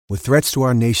With threats to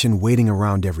our nation waiting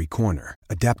around every corner,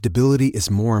 adaptability is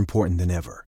more important than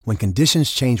ever. When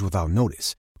conditions change without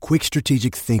notice, quick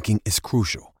strategic thinking is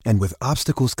crucial. And with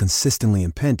obstacles consistently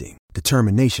impending,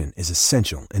 determination is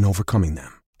essential in overcoming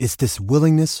them. It's this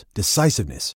willingness,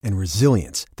 decisiveness, and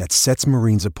resilience that sets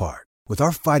Marines apart. With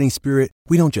our fighting spirit,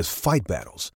 we don't just fight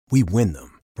battles, we win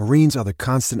them. Marines are the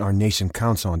constant our nation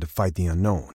counts on to fight the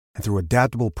unknown. And through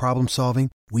adaptable problem solving,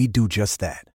 we do just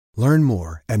that. Learn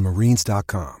more at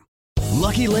marines.com.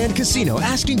 Lucky Land Casino,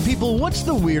 asking people, what's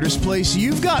the weirdest place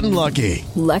you've gotten lucky?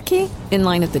 Lucky? In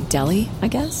line at the deli, I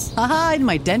guess? Aha, in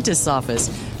my dentist's office.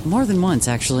 More than once,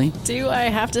 actually. Do I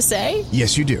have to say?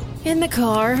 Yes, you do. In the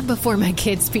car before my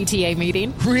kids' PTA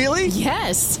meeting. Really?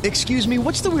 Yes. Excuse me,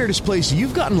 what's the weirdest place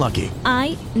you've gotten lucky?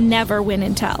 I never win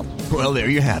and tell. Well, there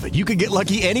you have it. You can get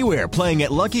lucky anywhere, playing at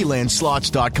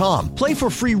LuckyLandSlots.com. Play for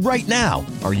free right now.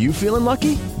 Are you feeling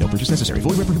lucky? No purchase necessary.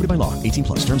 Void where prohibited by law. 18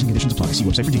 plus. Terms and conditions apply. See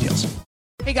website for details.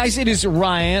 Hey guys, it is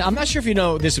Ryan. I'm not sure if you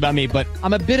know this about me, but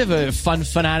I'm a bit of a fun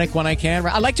fanatic when I can.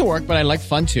 I like to work, but I like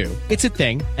fun too. It's a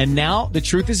thing. And now the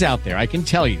truth is out there. I can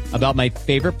tell you about my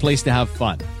favorite place to have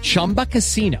fun. Chumba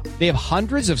Casino. They have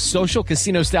hundreds of social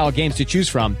casino style games to choose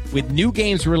from with new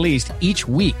games released each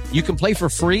week. You can play for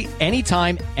free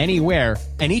anytime, anywhere.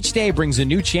 And each day brings a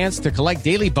new chance to collect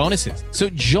daily bonuses. So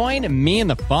join me in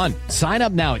the fun. Sign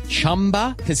up now at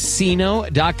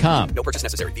ChumbaCasino.com. No purchase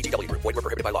necessary. VGW. Void where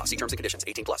prohibited by law. See terms and conditions.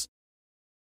 18 plus.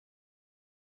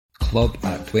 Club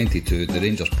at 22, the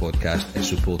Rangers podcast, is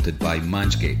supported by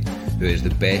Manscaped, who is the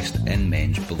best in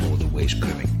men's below the waist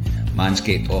grooming.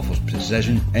 Manscaped offers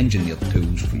precision engineered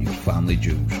tools for your family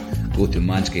jewels. Go to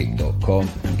manscaped.com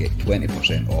and get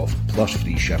 20% off plus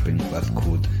free shipping with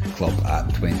code Club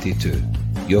at 22.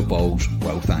 Your balls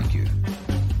will thank you.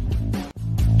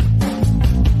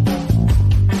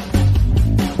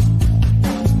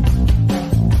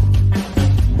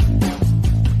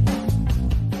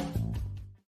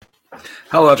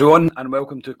 Hello everyone and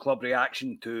welcome to Club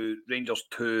Reaction to Rangers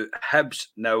 2 Hibs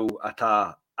now at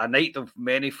a night of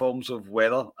many forms of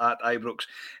weather at Ibrox.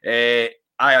 I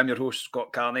am your host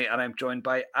Scott Carney and I'm joined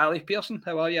by Ali Pearson.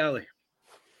 How are you, Ali?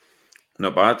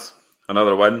 Not bad.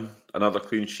 Another win, another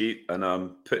clean sheet, and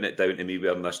I'm putting it down to me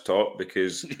wearing this top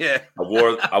because I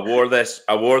wore this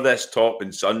top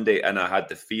on Sunday and I had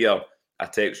the fear. I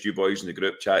text you boys in the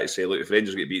group chat to say, look, if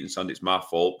Rangers get beaten Sunday, it's my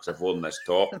fault because I've worn this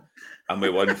top. And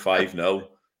we won 5-0.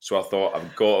 So I thought,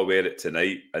 I've got to wear it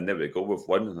tonight. And there we go, we've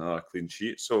won another clean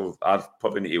sheet. So I'd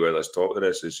probably need to wear this top the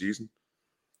rest of the season.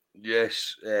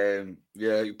 Yes.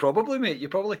 You probably, mate. You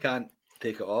probably can't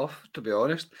take it off, to be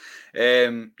honest.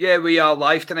 We are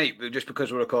live tonight, just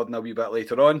because we're recording a wee bit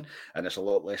later on, and it's a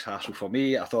lot less hassle for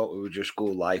me. I thought we would just go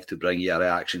live to bring you a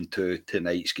reaction to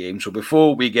tonight's game. So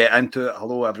before we get into it,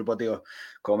 hello everybody.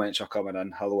 Comments are coming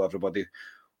in. Hello everybody.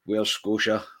 Where's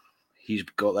Scotia? He's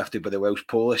got lifted by the Welsh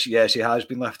Police. Yes, he has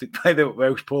been lifted by the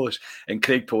Welsh Police, and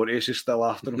Craig Porteous is still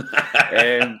after him.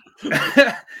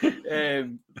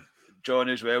 John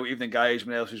as well. Evening, guys.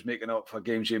 Morelos is making up for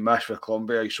games he missed for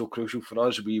Columbia. He's so crucial for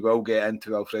us. We will get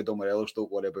into Alfredo Morelos.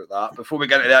 Don't worry about that. Before we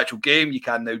get into the actual game, you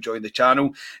can now join the channel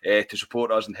to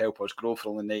support us and help us grow for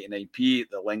only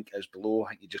 99p. The link is below. I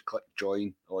think you just click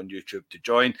join on YouTube to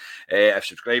join. If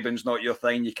subscribing's not your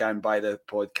thing, you can buy the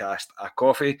podcast a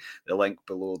coffee. The link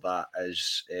below that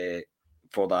is...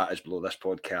 for that is below this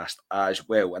podcast as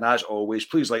well. And as always,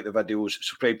 please like the videos,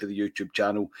 subscribe to the YouTube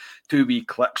channel. 2 wee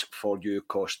clicks for you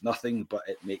cost nothing, but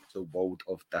it makes the world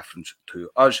of difference to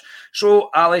us. So,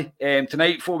 Ali,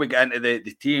 tonight, before we get into the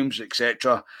teams,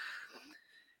 etc.,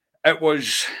 it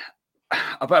was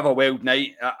a bit of a wild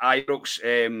night at Ibrox.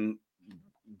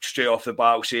 Straight off the bat,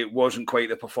 I'll say it wasn't quite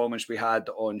the performance we had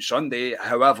on Sunday.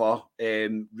 However,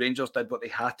 Rangers did what they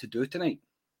had to do tonight.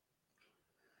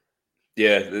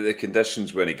 Yeah, the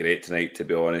conditions weren't great tonight, to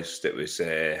be honest. It was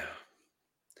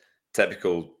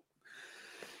typical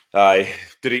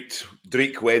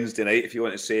Dreek Wednesday night, if you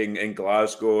want to say, in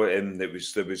Glasgow. There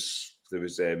was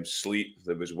sleet,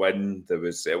 there was wind,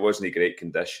 it wasn't great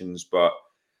conditions, but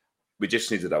we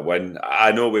just needed a win.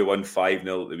 I know we won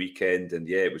 5-0 at the weekend, and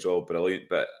yeah, it was all brilliant,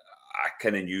 but I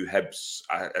kind of knew Hibs.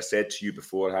 I said to you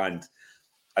beforehand,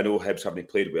 I know Hibs haven't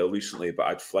played well recently, but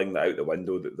I'd fling that out the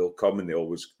window that they'll come and they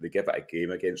give it a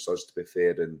game against us, to be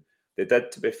fair. And they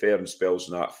did, to be fair, in spells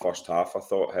in that first half, I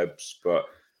thought, Hibs. But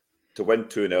to win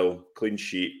 2-0, clean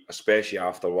sheet, especially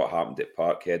after what happened at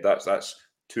Parkhead, that's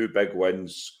 2 big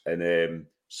wins and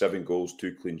 7 goals,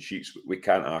 2 clean sheets. We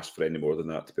can't ask for any more than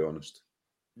that, to be honest.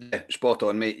 Yeah, spot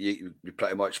on, mate. You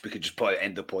pretty much, we could just put it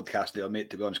end the podcast there, mate,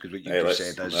 to be honest, because what you just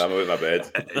said is... I'm out of my bed.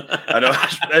 I know,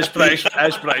 it's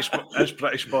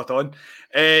pretty spot on.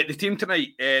 The team tonight,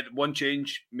 one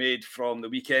change made from the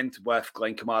weekend with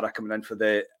Glenn Kamara coming in for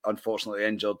the unfortunately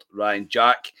injured Ryan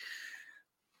Jack.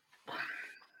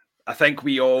 I think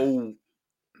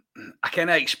I kind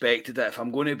of expected it. If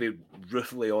I'm going to be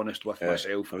brutally honest with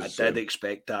myself, I did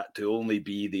expect that to only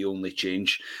be the only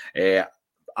change.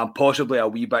 I'm possibly a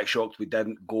wee bit shocked we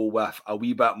didn't go with a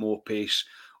wee bit more pace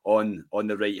on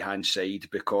the right-hand side,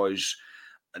 because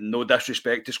no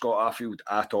disrespect to Scott Arfield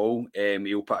at all,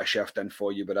 he'll put a shift in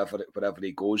for you wherever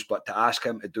he goes, but to ask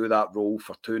him to do that role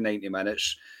for 290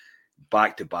 minutes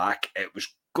back-to-back, it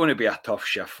was going to be a tough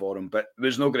shift for him, but there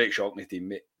was no great shock in the team,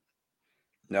 mate.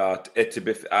 No,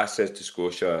 I said to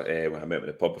Scotia when I met with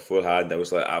the pub beforehand, I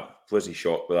was like, I wasn't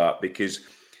shocked with that, because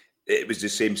it was the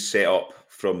same setup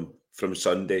from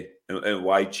Sunday, and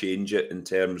why change it in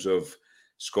terms of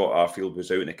Scott Arfield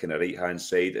was out on the kind of right-hand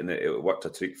side, and it worked a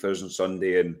treat for us on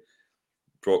Sunday, and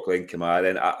brought Glenn Kamara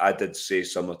in. I did say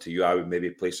similar to you, I would maybe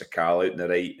place a Cal out on the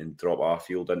right and drop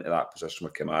Arfield into that position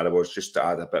where Kamara was, just to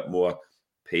add a bit more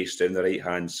pace down the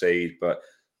right-hand side, but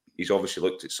he's obviously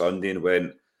looked at Sunday and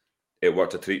went, it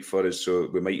worked a treat for us, so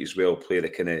we might as well play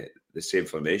the same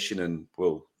formation, and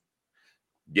well,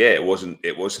 yeah, it wasn't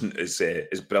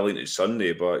as brilliant as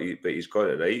Sunday, but he's got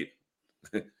it right,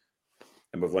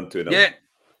 and we've won 2-0.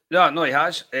 Yeah, no, he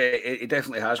has. He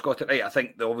definitely has got it right. I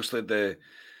think obviously the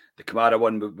Kamara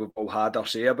one, we've all had our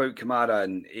say about Kamara,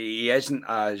 and he isn't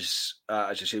as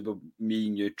I say, me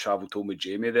and you travelled home with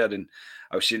Jamie there, and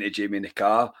I was saying to Jamie in the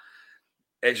car,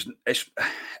 it's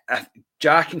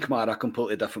Jack and Kamara are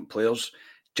completely different players.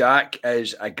 Jack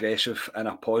is aggressive in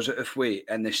a positive way,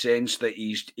 in the sense that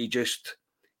he's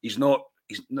not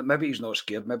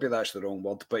scared. Maybe that's the wrong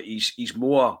word, but he seems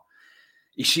more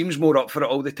up for it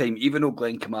all the time, even though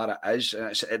Glenn Kamara is.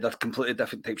 And they're completely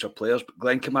different types of players, but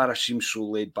Glenn Kamara seems so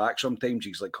laid back sometimes.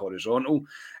 He's like horizontal,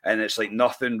 and it's like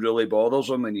nothing really bothers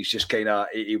him, and he's just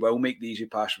he will make the easy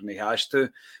pass when he has to.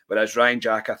 Whereas Ryan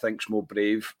Jack, I think, is more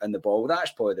brave in the ball.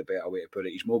 That's probably the better way to put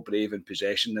it. He's more brave in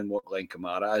possession than what Glenn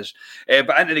Kamara is.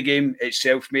 But into the game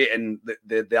itself, mate, and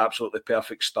the absolutely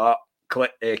perfect start.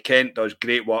 Kent does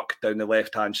great work down the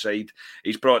left-hand side.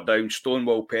 He's brought down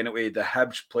Stonewall penalty. The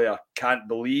Hibs player can't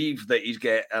believe that he's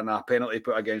getting a penalty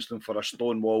put against him for a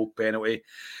Stonewall penalty.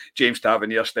 James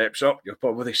Tavernier steps up. You're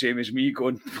probably the same as me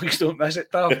going, please don't miss it,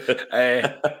 Tav.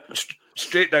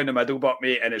 Straight down the middle, but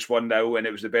mate, and it's 1-0, and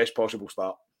it was the best possible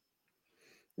start.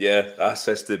 Yeah, I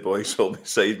assisted the boys all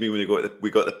beside me when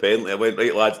we got the penalty. I went,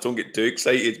 right, lads, don't get too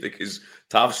excited, because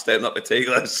Tav's stepping up to take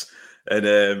this. And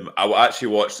I actually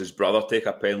watched his brother take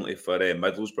a penalty for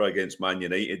Middlesbrough against Man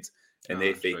United in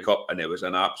the FA Cup, and it was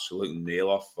an absolute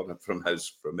nailer from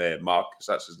Marcus,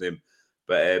 that's his name.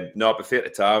 But no, but fair to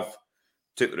Tav,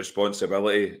 took the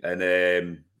responsibility,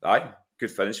 and good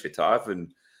finish for Tav,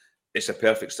 and it's a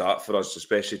perfect start for us,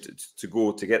 especially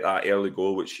to get that early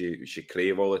goal, which you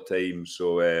crave all the time.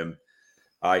 So,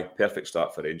 perfect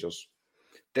start for Rangers.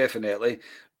 Definitely.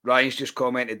 Ryan's just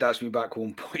commented, that's me back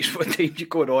home, boys. What time you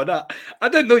going on at? I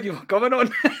didn't know you were coming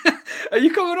on. Are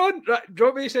you coming on?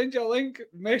 Drop me, send you a link.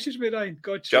 Message me, Ryan.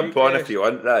 God jump on if you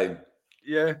want, Ryan.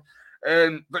 Yeah.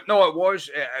 But no, it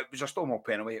was a Stonewall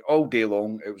penalty. All day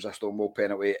long, it was a Stonewall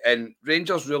penalty. And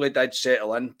Rangers really did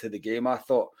settle into the game, I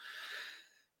thought.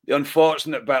 The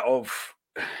unfortunate bit of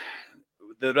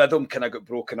the rhythm kind of got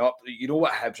broken up. You know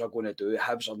what Hibs are going to do?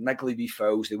 Hibs are niggly wee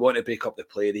fouls. They want to break up the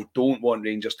play. They don't want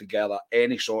Rangers to gather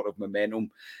any sort of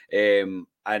momentum. And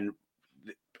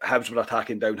Hibs were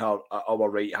attacking down our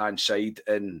right-hand side.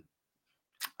 And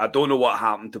I don't know what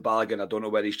happened to Balogun. I don't know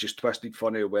whether he's just twisted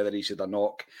funny or whether he's had a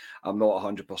knock. I'm not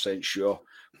 100% sure.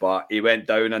 But he went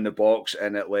down in the box,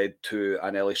 and it led to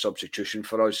an early substitution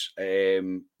for us.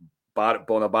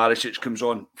 Borna Barisic comes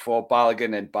on for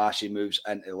Balogun, and Bassi moves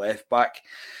into left back.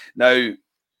 Now,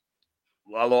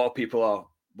 a lot of people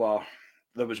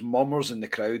there was murmurs in the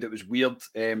crowd. It was weird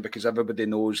because everybody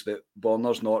knows that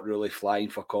Borna's not really flying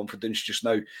for confidence just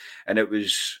now. And it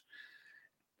was,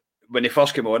 when he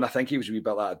first came on, I think he was a wee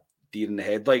bit like a deer in the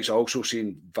headlights. I also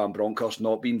seen Van Bronckhorst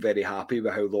not being very happy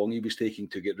with how long he was taking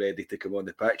to get ready to come on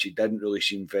the pitch. He didn't really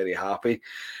seem very happy.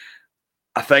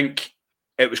 I think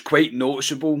it was quite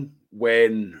noticeable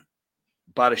when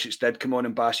Barisic did come on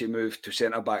and Bassi moved to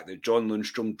centre-back that John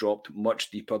Lundstrom dropped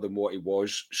much deeper than what he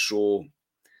was. So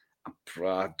I'm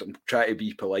trying to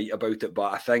be polite about it,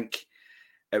 but I think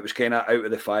it was kind of out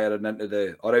of the fire and out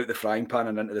the frying pan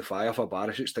and into the fire for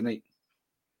Barisic tonight.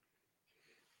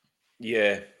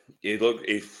 Yeah, I would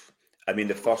say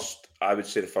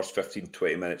the first 15,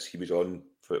 20 minutes he was on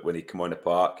when he came on the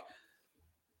park.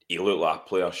 He looked like a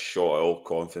player shot at all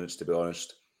confidence, to be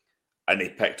honest. And he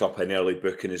picked up an early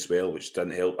booking as well, which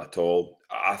didn't help at all.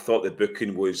 I thought the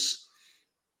booking was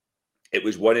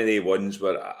one of the ones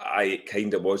where it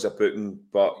kind of was a booking,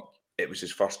 but it was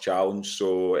his first challenge.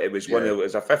 So it was it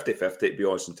was a 50-50, to be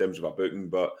honest, in terms of a booking.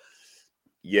 But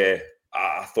yeah,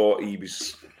 I thought he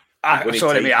was...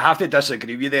 Sorry, mate, I have to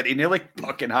disagree with you there. He nearly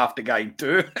fucking half the guy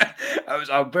too. It was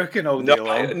a booking all day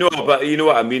long. No, but you know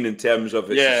what I mean in terms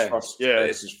of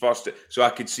it's his first. So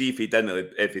I could see if he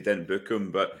didn't book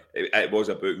him, but it was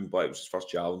a booking, but it was his first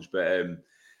challenge. But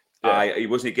he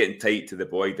wasn't getting tight to the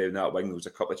boy down that wing. There was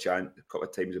a couple of times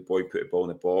the boy put the ball in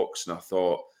the box, and I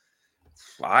thought,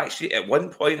 at one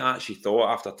point, I actually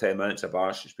thought after 10 minutes of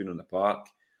Barisic being on the park,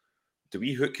 do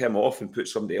we hook him off and put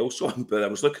somebody else on? But I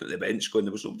was looking at the bench going,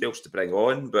 there was nobody else to bring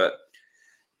on. But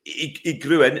he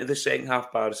grew into the second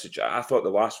half, Barisic. I thought the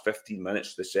last 15 minutes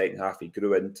of the second half, he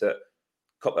grew into it.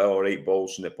 A couple of all right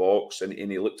balls in the box, and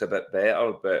he looked a bit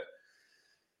better. But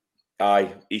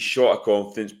he's short of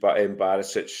confidence, but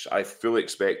Barisic, I fully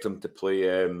expect him to play,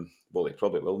 he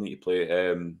probably will need to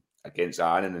play against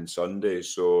Annan on Sunday.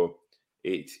 So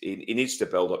he needs to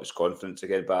build up his confidence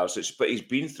again, Barisic. But he's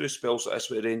been through spells like this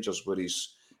with Rangers where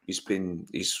he's been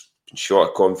short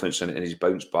of confidence and he's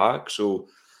bounced back. So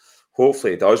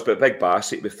hopefully he does. But Big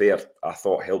Bassett, to be fair, I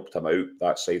thought helped him out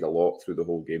that side a lot through the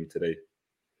whole game today.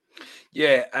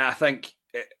 Yeah, I think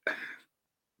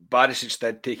Barisic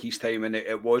did take his time, and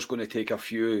it was going to take a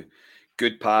few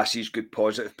good passes, good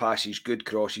positive passes, good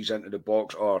crosses into the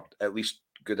box, or at least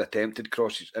good attempted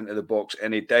crosses into the box,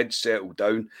 and he did settle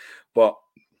down. But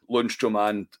Lundstrom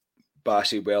and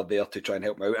Bassey were there to try and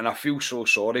help him out, and I feel so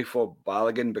sorry for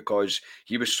Balogun because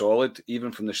he was solid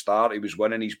even from the start. He was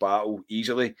winning his battle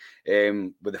easily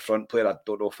with the front player. I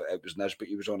don't know if it was Nisbet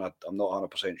he was on. I'm not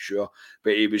 100% sure,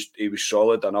 but he was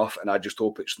solid enough, and I just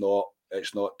hope it's not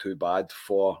too bad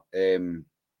for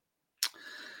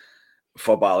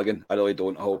Balogun. I really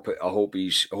don't. I hope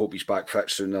he's back fit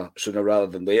sooner rather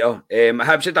than later.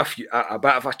 Hibs had a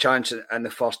bit of a chance in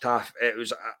the first half. It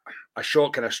was a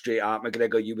shot kind of straight at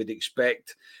McGregor. You would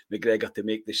expect McGregor to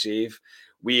make the save.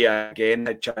 We again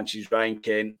had chances. Ryan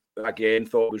Kent again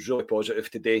thought was really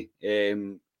positive today.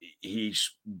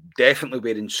 He's definitely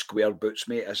wearing square boots,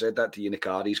 mate. I said that to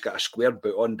Unicar. He's got a square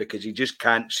boot on because he just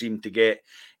can't seem to get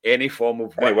any form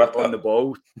of whip on the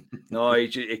ball. No,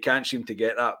 he can't seem to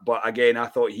get that. But again, I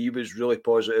thought he was really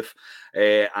positive.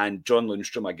 And John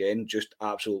Lundstrom, again, just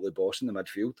absolutely bossing the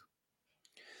midfield.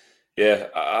 Yeah,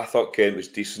 I thought Kent was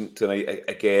decent tonight.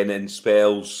 Again, in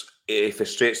spells, he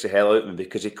frustrates the hell out of him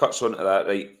because he cuts onto that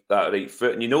right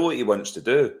foot. And you know what he wants to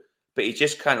do. But he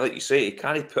just can't, like you say, he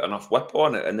can't put enough whip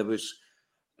on it. And there was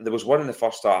one in the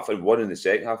first half and one in the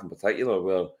second half in particular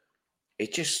where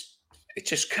it just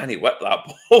can't whip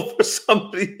that ball for some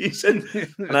reason.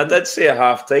 And I did say at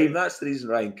half time, that's the reason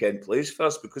Ryan Kent plays for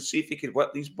us, because see if he could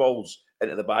whip these balls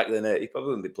into the back of the net, he probably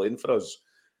wouldn't be playing for us.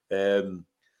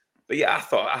 But yeah,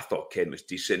 I thought Kent was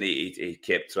decent. He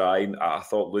kept trying. I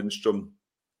thought Lundstrom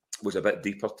was a bit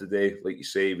deeper today. Like you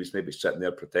say, he was maybe sitting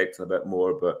there protecting a bit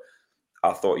more, but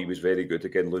I thought he was very good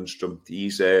again, Lundstrom.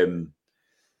 He's a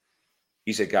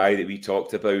guy that we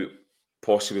talked about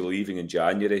possibly leaving in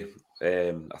January.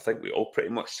 I think we all pretty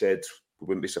much said we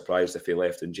wouldn't be surprised if he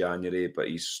left in January, but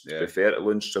to be fair to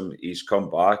Lundstrom, he's come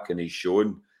back and he's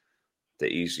shown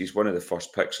that he's one of the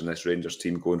first picks in this Rangers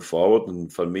team going forward.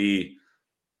 And for me,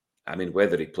 I mean,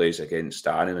 whether he plays against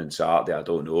Annan on Saturday, I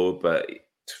don't know, but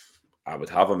I would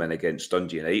have him in against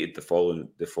Dundee United the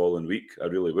following week. I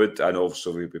really would. And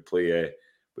also we play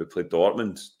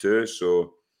Dortmund too.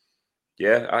 So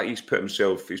yeah, he's put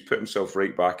himself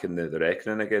right back in the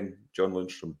reckoning again, John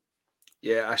Lundstrom.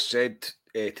 Yeah, I said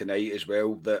tonight as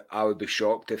well that I would be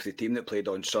shocked if the team that played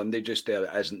on Sunday just there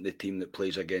isn't the team that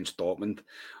plays against Dortmund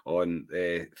on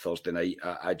Thursday night.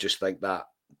 I just think that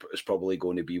is probably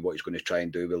going to be what he's going to try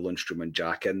and do with Lundstrom and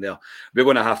Jack in there. We're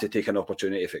going to have to take an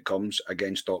opportunity if it comes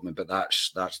against Dortmund, but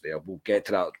that's there. We'll get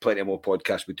to that. Plenty more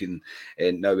podcasts between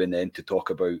now and then to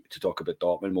talk about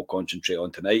Dortmund. We'll concentrate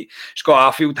on tonight.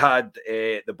 Scott Arfield had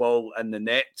the ball in the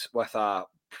net with a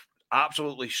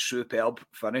absolutely superb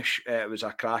finish. It was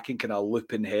a cracking kind of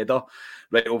looping header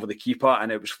right over the keeper,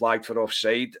 and it was flagged for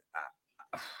offside.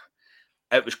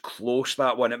 It was close,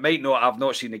 that one. It might not. I've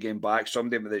not seen the game back.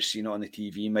 Somebody that's seen it on the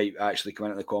TV might actually come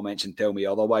into the comments and tell me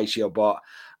otherwise here. But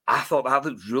I thought that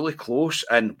looked really close,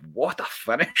 and what a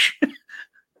finish!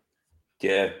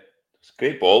 Yeah, it's a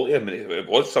great ball. I mean, it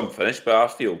was some finish by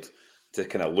Arfield to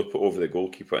kind of loop it over the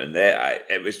goalkeeper, and there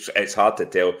it's hard to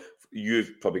tell.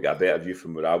 You've probably got a better view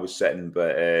from where I was sitting,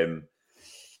 but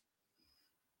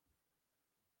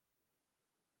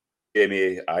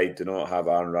Jamie, I do not have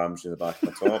Aaron Ramsey in the back of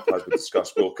my top, as we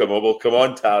discussed. We'll come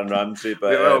on to Aaron Ramsey,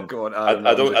 but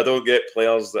I don't get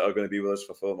players that are going to be with us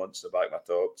for 4 months in the back of my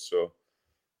top. So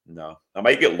no, I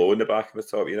might get Lowe in the back of my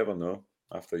top. You never know.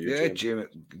 After you, Jamie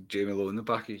Lowe in the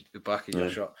back of your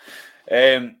shirt.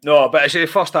 No, but I say the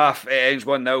first half it ends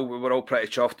 1-0. We were all pretty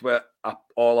chuffed with it,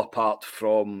 all apart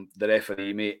from the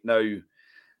referee, mate. Now,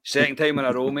 second time in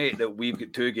a row, mate, that we've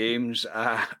got 2 games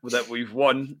that we've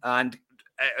won, and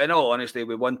in all honesty,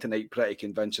 we won tonight pretty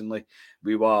convincingly.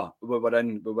 We were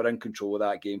in control of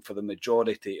that game for the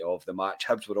majority of the match.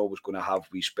 Hibs were always going to have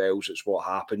wee spells. It's what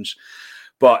happens.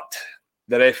 But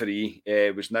the referee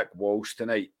was Nick Walsh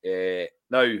tonight.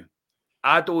 Now,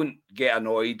 I don't get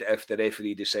annoyed if the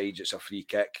referee decides it's a free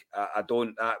kick. I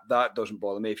don't. That doesn't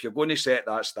bother me. If you're going to set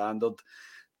that standard,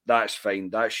 that's fine.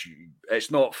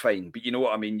 It's not fine, but you know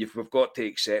what I mean. We've got to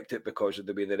accept it because of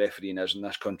the way the refereeing is in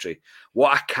this country.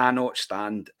 What I cannot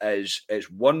stand is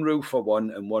one rule for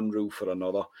one and one rule for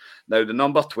another. Now, the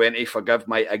number 20, forgive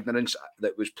my ignorance,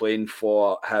 that was playing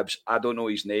for Hibs, I don't know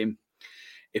his name.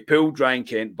 He pulled Ryan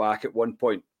Kent back at one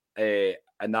point, and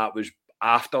that was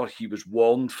after he was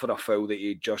warned for a foul that he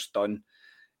had just done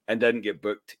and didn't get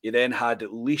booked. He then had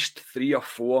at least 3 or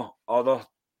 4 other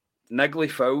niggly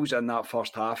fouls in that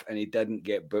first half, and he didn't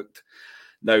get booked.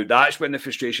 Now, that's when the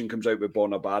frustration comes out with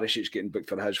Borna Barisic getting booked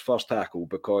for his first tackle,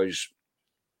 because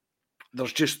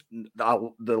there's just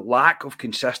the lack of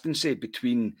consistency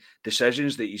between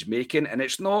decisions that he's making. And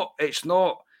it's not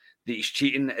that he's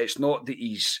cheating. It's not that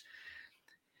he's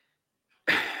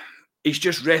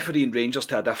just refereeing Rangers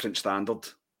to a different standard.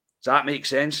 Does that make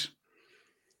sense?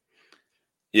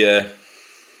 Yeah.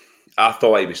 I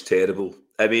thought he was terrible.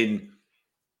 I mean,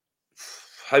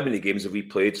 how many games have we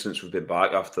played since we've been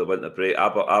back after the winter break?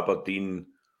 Aberdeen,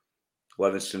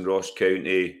 Livingston, Ross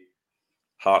County,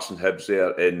 Hearts and Hibs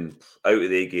there in out of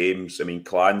the games. I mean,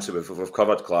 Clancy, we've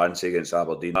covered Clancy against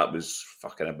Aberdeen. That was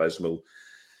fucking abysmal.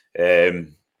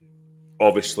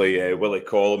 Obviously, Willie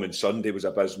Collum on Sunday was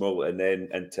abysmal. And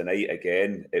then tonight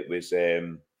again, it was...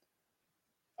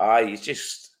 he's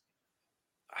just...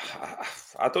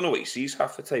 I don't know what he sees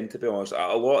half the time, to be honest.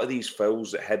 A lot of these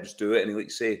fouls that Hibs do it, and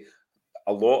like say,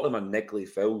 a lot of them are niggly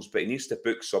fouls, but he needs to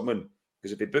book someone,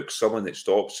 because if he books someone that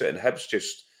stops it, and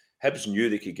Hibs knew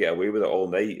they could get away with it all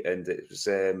night, and it's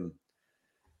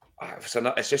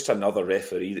just another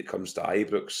referee that comes to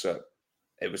Ibrox.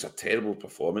 It was a terrible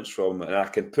performance from him, and I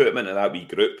can put him into that wee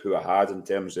group who I had in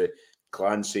terms of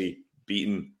Clancy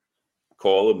beating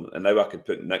Collum, and now I can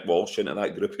put Nick Walsh into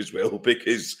that group as well,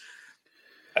 because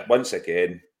once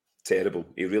again, terrible.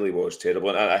 He really was terrible.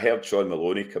 And I heard Sean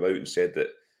Maloney come out and said that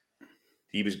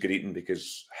he was greeting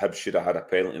because Hibs should have had a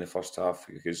penalty in the first half,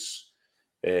 because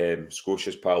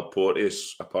Scotia's pal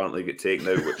Porteous apparently got taken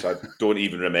out, which I don't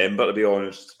even remember, to be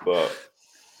honest. But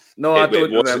no, I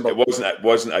don't remember. It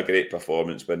wasn't a great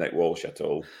performance by Nick Walsh at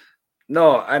all.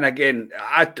 No, and again,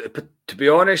 to be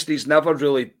honest, he's never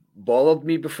really bothered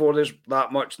me before. There's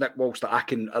that much Nick Walsh that I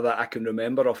can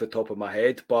remember off the top of my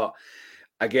head. But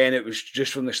again, it was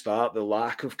just from the start the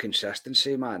lack of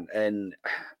consistency, man. And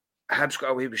Hibs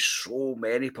got away with so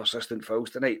many persistent fouls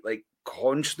tonight, like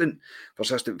constant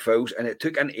persistent fouls, and it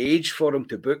took an age for him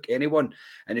to book anyone.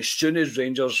 And as soon as a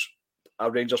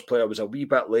Rangers player was a wee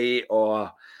bit late,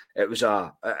 or it was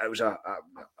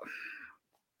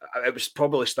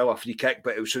probably still a free kick,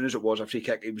 but as soon as it was a free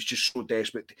kick, he was just so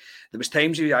desperate. There was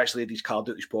times he actually had his card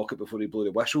out his pocket before he blew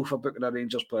the whistle for booking a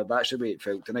Rangers player. That's the way it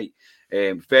felt tonight.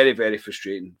 Very, very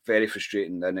frustrating,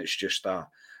 and it's just a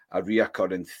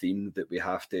reoccurring theme that we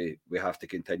have to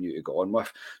continue to go on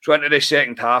with. So into the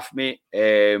second half, mate,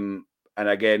 and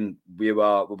again we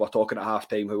were talking at half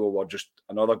time how we were just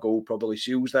another goal probably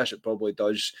seals this. It probably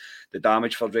does the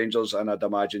damage for Rangers, and I'd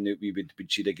imagine that we would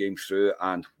see the game through.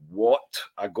 And what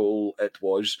a goal it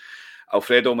was!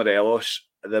 Alfredo Morelos,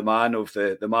 the man of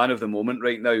the moment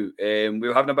right now. We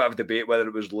were having a bit of a debate whether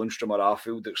it was Lundstrom or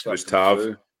Arfield that slipped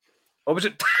through. Oh, was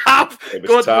it Tav? It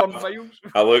was Tav. Miles.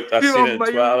 I seen it on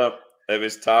Twitter. It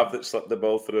was Tav that slipped the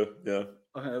ball through. Yeah.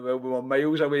 Well, we were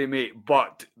miles away, mate.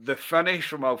 But the finish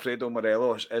from Alfredo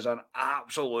Morelos is an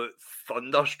absolute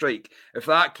thunderstrike. If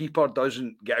that keeper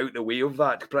doesn't get out the way of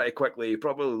that pretty quickly, he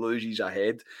probably loses a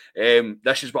head.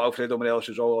 This is what Alfredo Morelos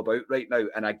is all about right now.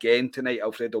 And again tonight,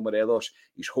 Alfredo Morelos,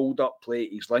 his hold-up play,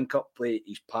 his link-up play,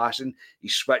 his passing,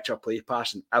 his switcher play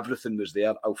passing, everything was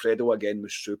there. Alfredo again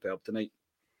was superb tonight.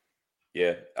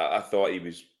 Yeah, I thought he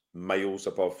was miles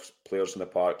above players in the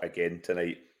park again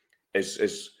tonight.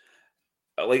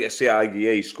 Like I say,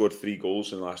 he scored 3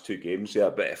 goals in the last 2 games. Yeah,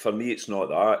 but for me, it's not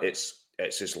that. It's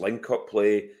his link-up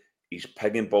play. He's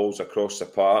pinging balls across the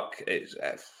park.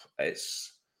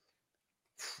 It's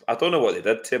I don't know what they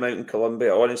did to him out in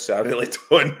Colombia. Honestly, I really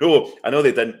don't know. I know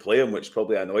they didn't play him, which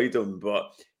probably annoyed him,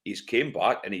 but he's came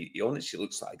back and he honestly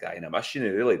looks like a guy in a mission. He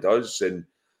really does. And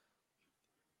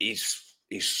he's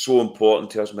so important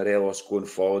to us, Morelos, going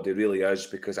forward. He really is,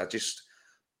 because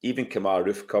even Kamara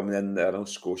Roof coming in there, I know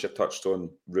Scotia touched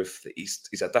on Roof, he's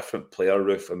a different player,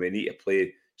 Roof. I mean, he need to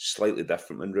play slightly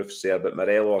different when Roof's there, but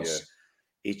Morelos,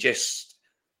 he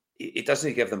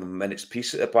doesn't give them a minute's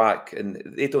peace at the back, and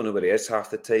they don't know where he is half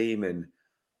the time. And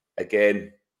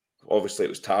again, obviously it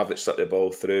was Tav that slipped the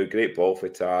ball through. Great ball for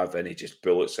Tav, and he just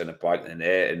bullets in the back of the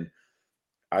net. And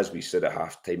as we said at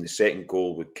half time, the second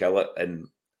goal would kill it. And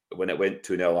when it went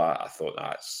 2-0, I thought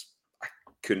I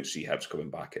couldn't see Hibs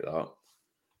coming back at that.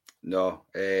 No,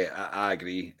 I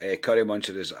agree. Curry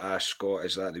Muncher has asked Scott,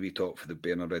 is that the wee top for the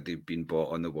Bairn already been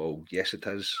bought on the wall? Yes, it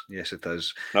is. Yes, it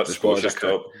is. That's Scotia's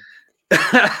top.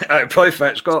 It probably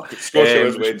fits, Scott. Scotia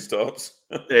was Wayne's tops.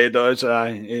 He does.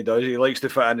 He does. He likes to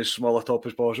fit in as small a top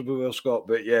as possible, Will Scott.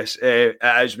 But yes, it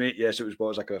is, mate. Yes, it was bought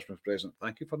as a Christmas present.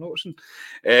 Thank you for noticing.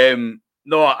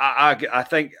 No, I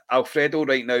think Alfredo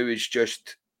right now is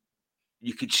just.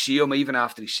 You could see him even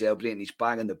after he's celebrating, he's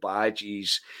banging the badge,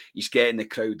 he's getting the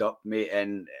crowd up, mate,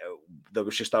 and there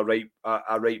was just a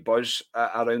right buzz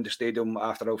around the stadium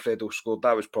after Alfredo scored.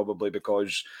 That was probably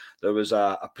because there was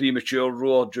a premature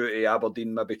roar due to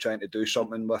Aberdeen maybe trying to do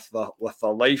something with their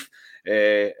life,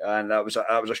 and that was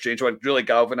a strange one. Really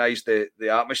galvanised the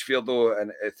atmosphere though,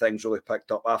 and things really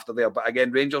picked up after there. But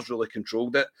again, Rangers really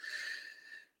controlled it.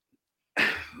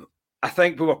 I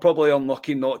think we were probably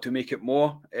unlucky not to make it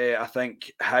more. I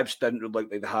think Hibs didn't look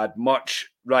like they had much.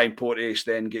 Ryan Porteous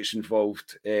then gets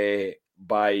involved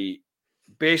by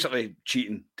basically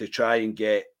cheating to try and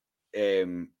get...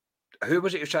 who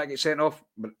was it who tried to get sent off?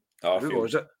 Arfield. Who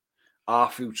was it?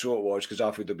 Arfield, so it was, because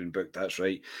Arfield had been booked, that's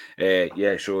right.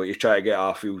 So you try to get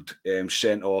Arfield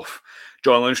sent off.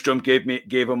 John Lundstrom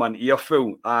gave him an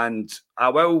earful, and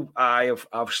I've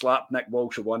slapped Nick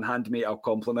Walsh with one hand, mate. I'll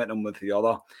compliment him with the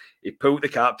other. He pulled the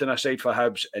captain aside for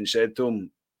Hibs and said to him,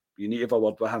 you need to have a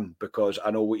word with him because I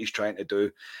know what he's trying to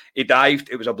do. He dived.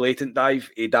 It was a blatant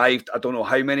dive. He dived, I don't know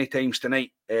how many times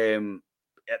tonight.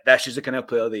 This is the kind of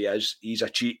player that he is. He's a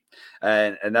cheat.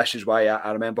 And this is why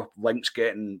I remember links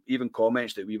getting even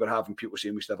comments that we were having, people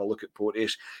saying we should have a look at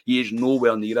Porteous. He is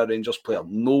nowhere near a Rangers player,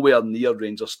 nowhere near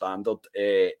Rangers standard.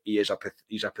 He's a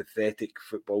pathetic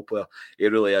football player. He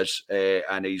really is.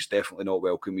 And he's definitely not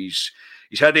welcome. He's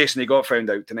hideous, and he got found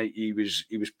out tonight. He was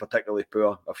particularly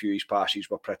poor. A few of his passes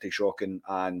were pretty shocking.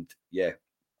 And yeah,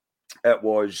 it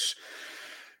was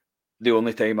the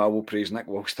only time I will praise Nick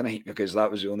Walsh tonight, because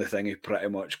that was the only thing he pretty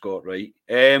much got right.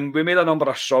 We made a number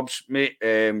of subs, mate.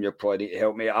 You probably need to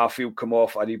help me. Arfield come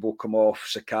off, Aribo come off,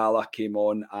 Sakala came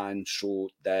on, and so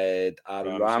did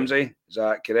Aaron Ramsey. Is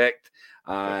that correct?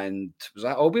 And was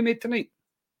that all we made tonight?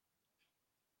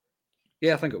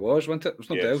 Yeah, I think it was, wasn't it? It was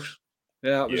nothing else.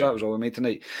 Yeah, that was all we made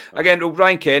tonight. Again,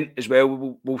 Ryan Kent as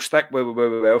well. We'll stick where we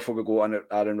were before we go on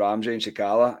Aaron Ramsey and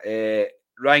Sakala.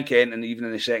 Ryan Kent, and even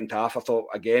in the second half, I thought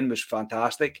again was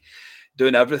fantastic,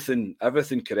 doing everything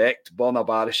correct. Borna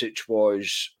Barisic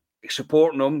was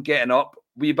supporting him, getting up.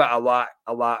 Wee bit of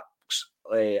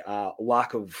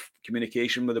lack of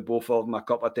communication with the both of them a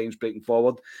couple of times breaking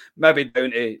forward, maybe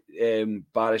down to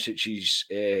Barisic's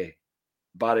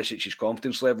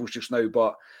confidence levels just now.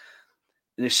 But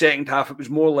in the second half, it was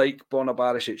more like Borna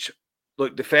Barisic.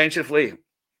 Look, defensively,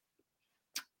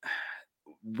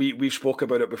 we've spoke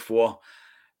about it before.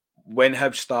 When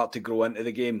Hibs start to grow into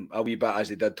the game a wee bit as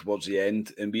they did towards the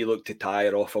end, and we look to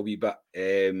tire off a wee bit,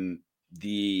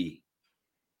 the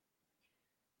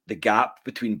gap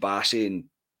between Bassey and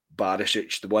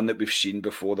Barisic, the one that we've seen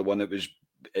before, the one that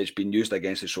it's been used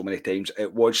against us so many times,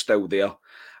 it was still there.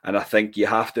 And I think you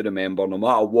have to remember, no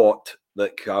matter what,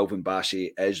 that Calvin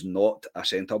Bassey is not a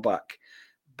centre-back.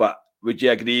 But would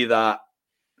you agree that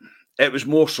it was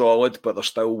more solid, but there's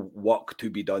still work to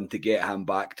be done to get him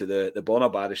back to the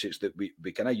Borna Barisic that we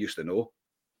kind of used to know?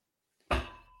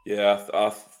 Yeah, I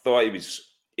thought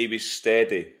he was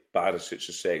steady, Barisic,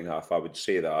 the second half. I would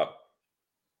say that.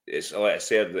 It's like I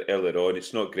said earlier on,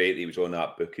 it's not great that he was on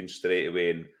that booking straight away,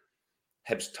 and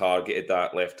Hibs targeted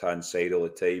that left-hand side all the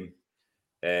time.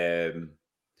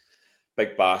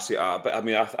 Big Bassey, but I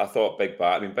mean, I thought Big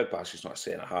Bassey's not a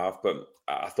centre-half, but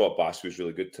I thought Bassey was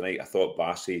really good tonight. I thought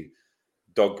Bassey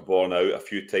dug Born out a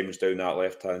few times down that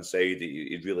left-hand side.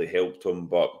 It really helped him,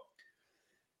 but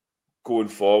going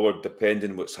forward,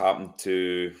 depending what's happened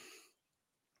to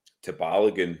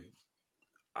Balogun,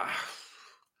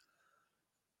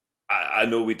 I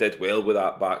know we did well with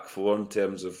that back four in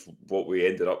terms of what we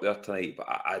ended up there tonight, but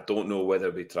I don't know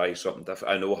whether we try something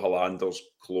different. I know Hollander's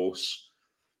close.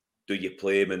 Do you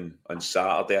play him on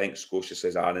Saturday? I think Scotia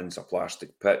says Annan's a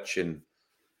plastic pitch, and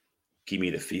give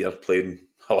me the fear playing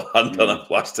Hollander on a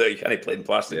plastic. You can't play in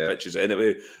plastic pitches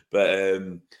anyway. But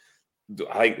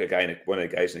I think one of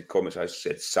the guys in the comments has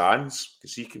said Sands,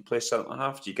 because he can play centre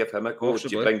half. Do you give him a go? Do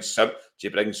you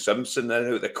bring Simpson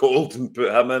in out the cold and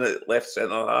put him in at left centre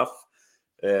half?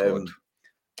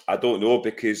 I don't know,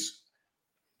 because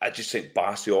I just think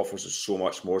Bassey offers us so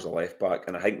much more as a left back,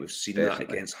 and I think we've seen that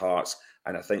against Hearts,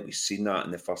 and I think we've seen that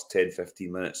in the first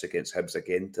 10-15 minutes against Hibs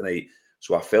again tonight.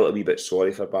 So I felt a wee bit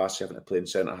sorry for Bassey having to play in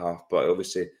centre half, but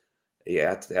obviously he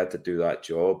had to do that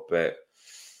job. But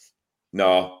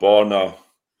no, Borna,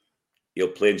 he'll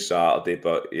play on Saturday,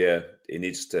 but yeah, he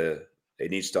needs to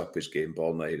up his game.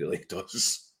 Borna, he really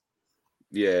does.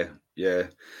 Yeah.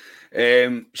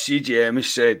 CGM has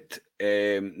said,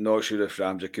 not sure if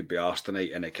Ramsey could be arsed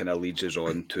tonight, and it kind of leads us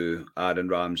on to Aaron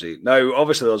Ramsey. Now,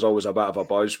 obviously, there's always a bit of a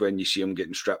buzz when you see him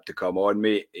getting stripped to come on,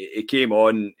 mate. He came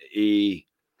on, he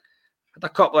had a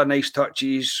couple of nice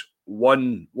touches,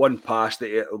 one pass,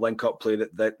 that link-up play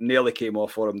that nearly came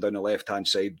off for him down the left-hand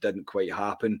side, didn't quite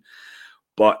happen.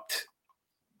 But,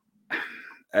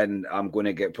 and I'm going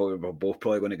to get, we're both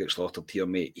probably going to get slaughtered here,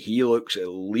 mate. He looks at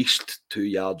least 2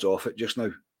 yards off it just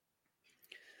now.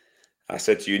 I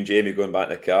said to you and Jamie going back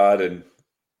in the car, and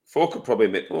folk will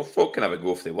probably folk can have a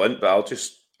go if they want, but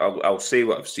I'll say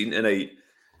what I've seen tonight.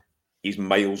 He's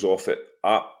miles off it,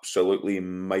 absolutely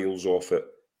miles off it.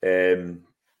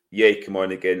 He came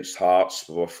on against Hearts.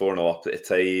 We were 4-0 up at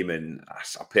the time, and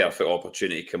that's a perfect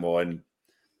opportunity to come on.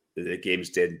 The game's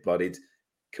dead and buried.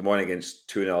 Come on against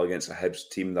 2-0 against a Hibs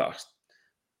team that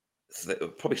are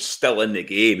probably still in the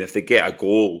game. If they get a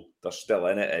goal, they're still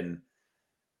in it, and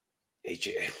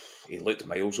he looked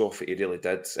miles off it. He really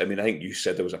did. I mean, I think you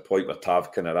said there was a point where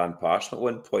Tav kind of ran past him at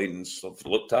one point and sort of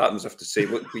looked at him as if to say,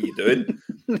 "What are you doing?"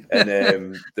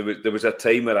 And there was a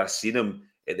time where I seen him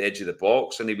at the edge of the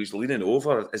box, and he was leaning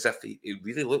over as if he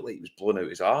really looked like he was blowing out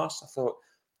his arse. I thought,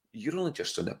 you're only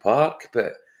just in the park,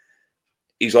 but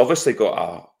he's obviously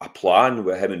got a plan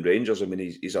with him and Rangers. I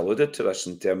mean, he's alluded to this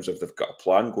in terms of they've got a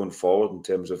plan going forward in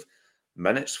terms of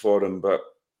minutes for him, but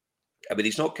I mean,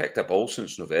 he's not kicked a ball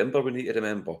since November, we need to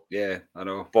remember. Yeah, I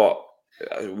know. But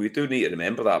we do need to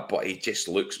remember that, but he just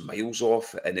looks miles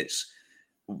off, and it's,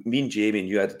 me and Jamie and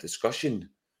you had a discussion.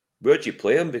 Where do you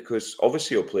play him? Because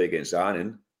obviously he'll play against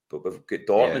Annan, but we've got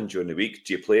Dortmund during the week.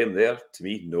 Do you play him there? To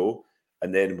me, no.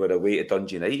 And then we're away to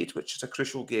Dundee United, which is a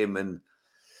crucial game. And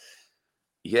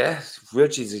yeah, where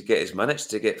does he get his minutes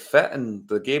to get fit? And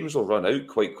the games will run out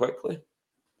quite quickly.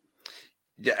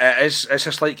 Yeah, it's a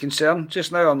slight concern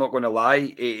just now, I'm not going to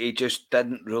lie. He just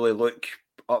didn't really look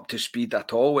up to speed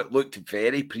at all. It looked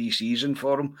very pre-season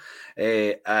for him.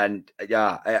 And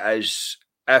yeah, it is,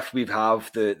 if we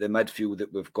have the midfield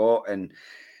that we've got, and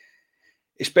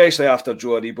especially after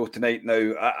Joe Aribo tonight.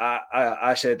 Now,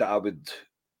 I said that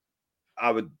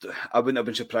I wouldn't have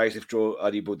been surprised if Joe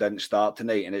Aribo didn't start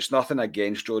tonight, and it's nothing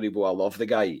against Joe Aribo. I love the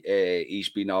guy. He's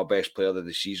been our best player of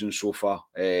the season so far.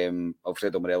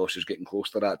 Alfredo Morelos is getting close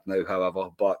to that now, however,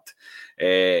 but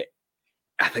I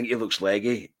think he looks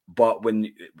leggy. But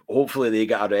when hopefully they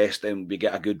get a rest and we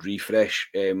get a good refresh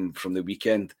from the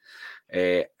weekend,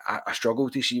 I struggle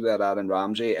to see where Aaron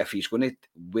Ramsey,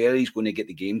 where he's going to get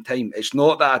the game time. It's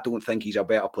not that I don't think he's a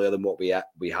better player than what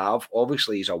we have.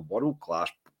 Obviously, he's a world class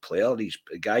player. He's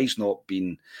not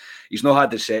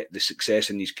had the success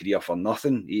in his career for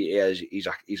nothing.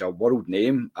 He's a world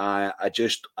name. I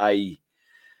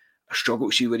struggle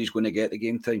to see where he's going to get the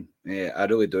game time. I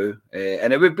really do.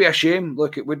 And it would be a shame.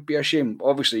 Look, it would be a shame.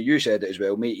 Obviously, you said it as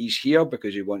well, mate. He's here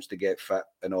because he wants to get fit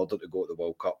in order to go to the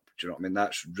World Cup. Do you know what I mean?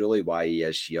 That's really why he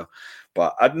is here.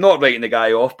 But I'm not writing the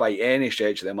guy off by any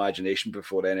stretch of the imagination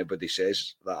before anybody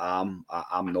says that I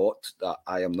am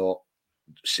not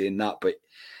saying that. But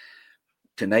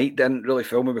tonight didn't really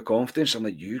fill me with confidence. I'm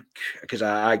like, because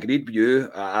I agreed with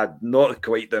you. I'm not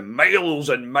quite the miles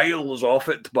and miles off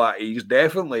it, but he's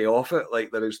definitely off it. Like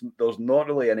there's not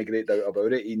really any great doubt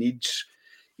about it. He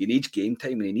needs game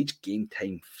time, and he needs game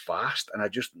time fast. And I'm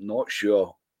just not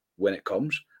sure when it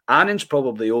comes. Annan's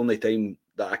probably the only time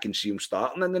that I can see him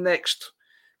starting in the next,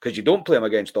 because you don't play him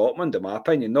against Dortmund, in my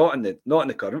opinion, not in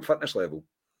the current fitness level.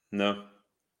 No,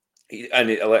 and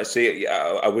let's say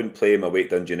I wouldn't play him away at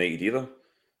Dundee United either.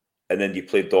 And then you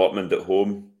play Dortmund at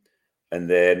home, and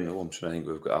then I'm trying to think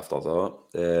we've got after that.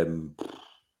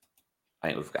 I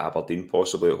think we've got Aberdeen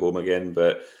possibly at home again,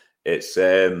 but it's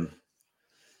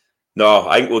No,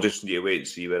 I think we'll just need to wait and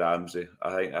see with Ramsey.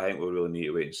 I think we'll really need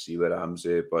to wait and see with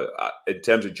Ramsey. But in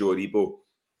terms of Joe Rebo,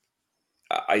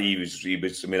 he was.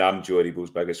 I mean, I'm Joe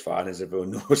Rebo's biggest fan, as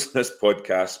everyone knows in this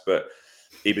podcast. But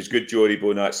he was good, Joe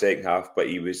Rebo, in that second half. But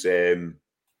he was,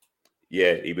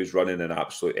 he was running an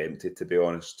absolute empty, to be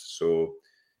honest. So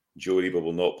Joe Rebo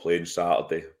will not play on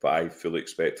Saturday, but I fully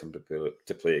expect him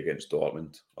to play against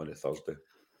Dortmund on a Thursday.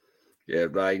 Yeah,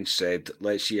 Ryan said,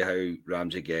 let's see how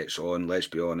Ramsey gets on. Let's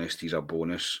be honest, he's a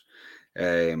bonus.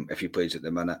 If he plays at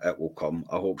the minute, it will come.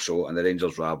 I hope so. And the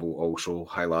Rangers rabble also.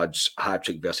 Hi lads,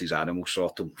 hat-trick versus Animal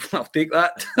Sortum. I'll take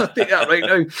that. I'll take that right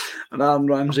now. An Aaron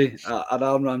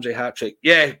Ramsey hat-trick.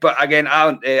 Yeah, but again,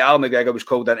 Alan McGregor was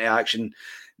called into action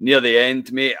near the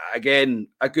end, mate. Again,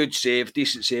 a good save,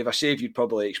 decent save. A save you'd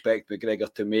probably expect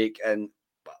McGregor to make. And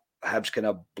Hibs kind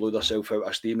of blew themselves out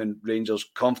of steam and Rangers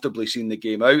comfortably seen the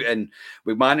game out, and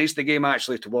we managed the game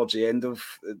actually towards the end of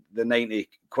the 90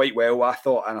 quite well, I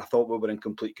thought, and I thought we were in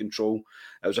complete control.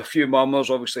 There was a few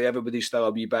murmurs, obviously everybody's still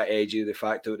a wee bit edgy, the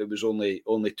fact that it was only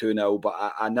 2-0,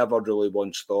 but I never really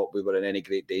once thought we were in any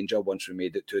great danger once we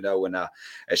made it 2-0, and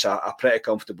it's a pretty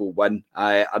comfortable win.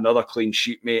 Another clean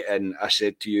sheet, mate, and I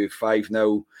said to you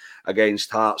 5-0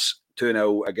 against Hearts,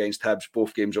 2-0 against Hibs,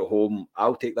 both games at home.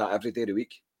 I'll take that every day of the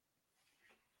week.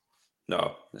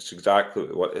 No, that's exactly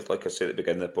what, like I said at the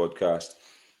beginning of the podcast,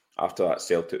 after that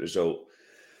Celtic result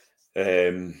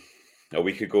a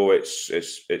week ago, it's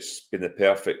been the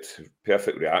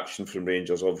perfect reaction from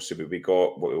Rangers. Obviously, we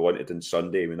got what we wanted on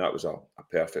Sunday. I mean, that was a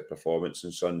perfect performance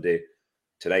on Sunday.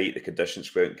 Tonight, the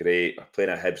conditions weren't great. We're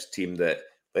playing a Hibs team that,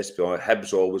 let's be honest,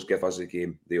 Hibs always give us a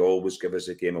game. They always give us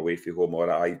a game away from home or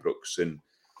at Ibrox, and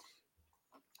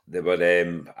they were,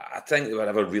 I think they were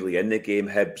never really in the game,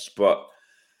 Hibs, but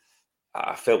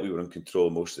I felt we were in control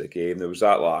most of the game. There was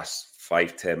that last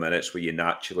 5-10 minutes where you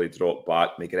naturally dropped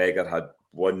back. McGregor had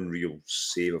one real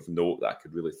save of note that I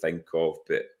could really think of,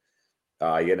 but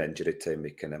in injury time,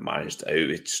 we kind of managed it out.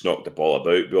 We just knocked the ball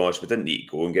about, to be honest. We didn't need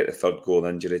to go and get the third goal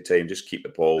in injury time, just keep the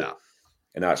ball. Yeah.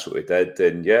 And that's what we did.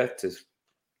 And there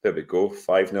we go,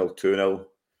 5-0, 2-0.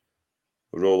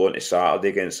 We roll on to Saturday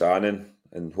against Annan,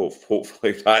 and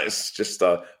hopefully that's just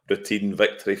a routine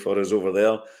victory for us over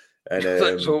there. And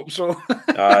let's hope so.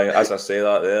 As I say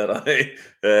that there,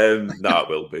 it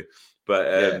will be.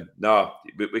 But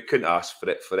we couldn't ask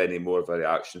for any more of a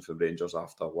reaction from Rangers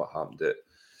after what happened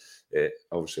at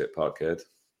obviously at Parkhead.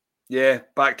 Yeah,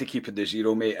 back to keeping the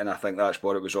zero, mate, and I think that's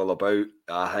what it was all about.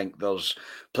 I think there's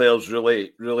players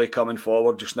really, really coming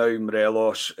forward just now.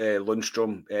 Morelos,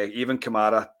 Lundstrom, even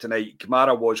Kamara tonight.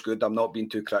 Kamara was good. I'm not being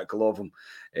too critical of him.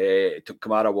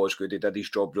 Kamara was good. He did his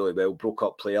job really well. Broke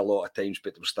up play a lot of times,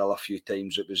 but there was still a few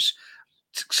times it was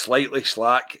slightly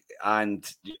slack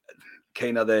and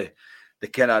kind of the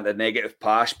negative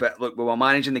pass. But look, we were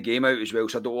managing the game out as well,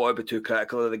 so I don't want to be too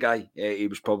critical of the guy. He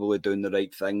was probably doing the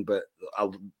right thing, but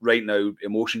right now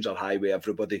emotions are high with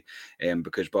everybody,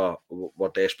 because we're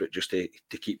desperate just to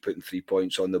keep putting 3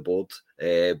 points on the board.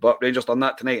 But Rangers done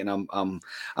that tonight, and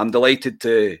I'm delighted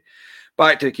to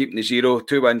back to keeping the zero.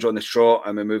 2 wins on the trot,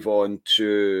 and we move on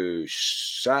to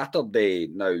Saturday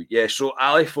now. Yeah, so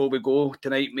Ali, before we go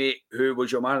tonight, mate, who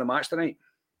was your man of the match tonight?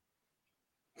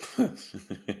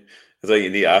 I think you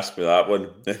need to ask me that one.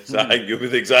 I think you'll be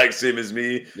the exact same as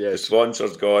me. Yes. The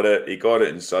sponsors got it. He got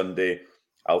it on Sunday.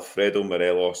 Alfredo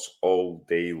Morelos all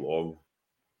day long.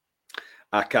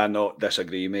 I cannot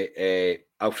disagree, mate.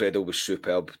 Alfredo was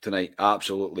superb tonight.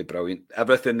 Absolutely brilliant.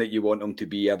 Everything that you want him to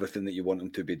be, everything that you want him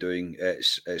to be doing,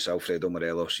 it's Alfredo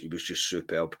Morelos. He was just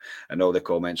superb. And all the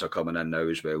comments are coming in now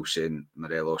as well, saying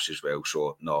Morelos as well.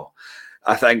 So, no.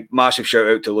 I think massive shout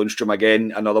out to Lundstrom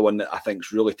again. Another one that I think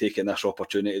is really taking this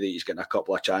opportunity that he's getting a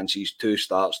couple of chances. 2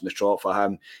 starts in the trot for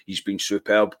him. He's been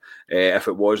superb. If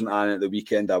it wasn't Anne at the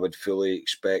weekend, I would fully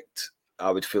expect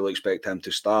him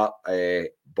to start.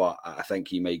 But I think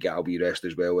he might get a wee rest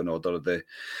as well in order to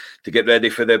get ready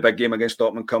for the big game against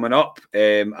Dortmund coming up.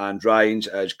 And Ryan's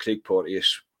is Craig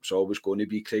Porteous. It's always going to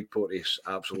be Craig Porteous.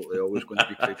 Absolutely always going to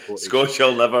be Craig Porteous. Scotch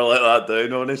will never let that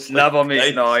down, honestly. Never,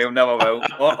 mate. No, he'll never will.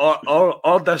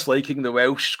 Or disliking the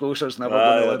Welsh. Scotia's never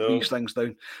going to let these things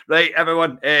down. Right,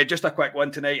 everyone. Just a quick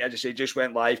one tonight. As I say, just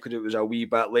went live because it was a wee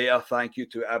bit later. Thank you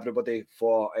to everybody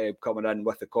for coming in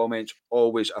with the comments.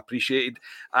 Always appreciated.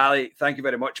 Ali, thank you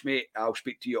very much, mate. I'll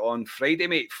speak to you on Friday,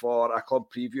 mate, for a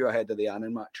club preview ahead of the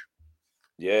Annan match.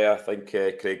 Yeah, I think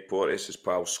Craig Porteous, his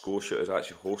pal Scotia, is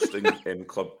actually hosting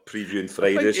club preview on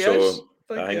Friday.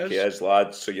 I think he is,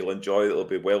 lads. So you'll enjoy it. There'll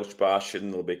be Welsh bashing,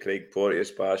 there'll be Craig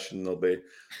Porteous bashing, there'll be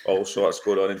all sorts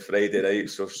going on Friday night.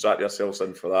 So strap yourselves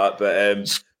in for that.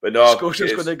 But no,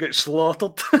 Scotia's going to get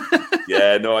slaughtered.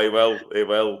 Yeah, no, he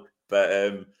will.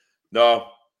 But no,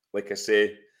 like I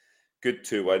say, good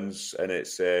 2 wins, and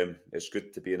it's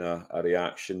good to be in a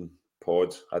reaction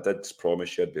pod. I did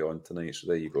promise you I'd be on tonight, so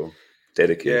there you go.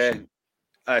 Dedication.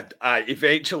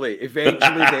 Eventually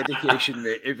dedication,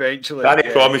 mate. Eventually.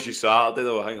 Can't promise you Saturday,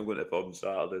 though. I think I'm going to pub on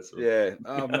Saturday. So. Yeah,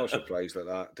 I'm not surprised at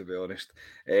that, to be honest.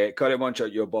 Curry Munch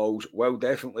out your balls. Well,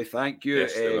 definitely. Thank you.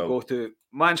 Yes, go to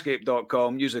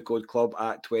manscaped.com, use the code club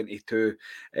at 22,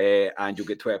 and you'll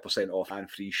get 20% off and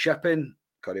free shipping.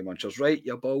 Curry Muncher's right,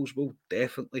 your balls will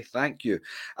definitely thank you.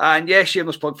 And yes,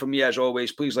 shameless plug from me as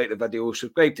always. Please like the video,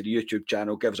 subscribe to the YouTube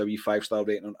channel, give us a wee 5-star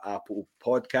rating on Apple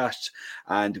Podcasts,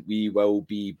 and we will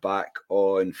be back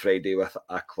on Friday with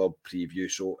a club preview.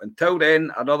 So until then,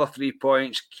 another 3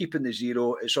 points, keeping the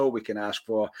 0. It's all we can ask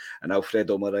for. And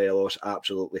Alfredo Morelos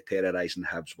absolutely terrorising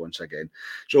Hibs once again.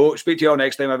 So speak to you all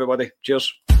next time, everybody.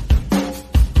 Cheers.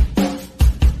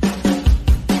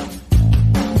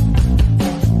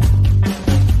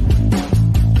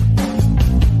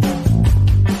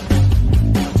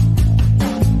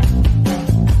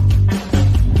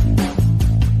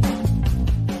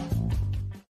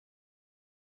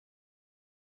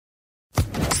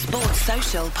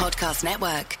 Podcast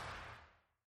Network.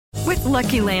 With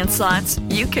Lucky Land Slots,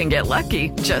 you can get lucky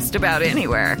just about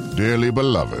anywhere. Dearly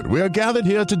beloved, we are gathered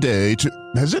here today to...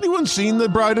 Has anyone seen the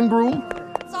bride and groom?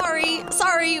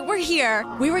 Sorry, we're here.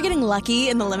 We were getting lucky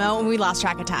in the limo and we lost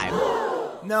track of time.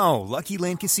 No, Lucky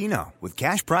Land Casino, with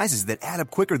cash prizes that add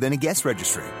up quicker than a guest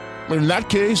registry. In that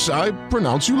case, I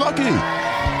pronounce you lucky.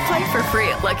 Play for free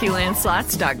at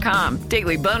LuckyLandSlots.com.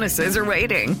 Daily bonuses are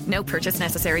waiting. No purchase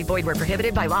necessary. Void where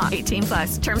prohibited by law.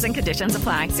 18+. Terms and conditions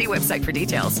apply. See website for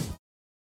details.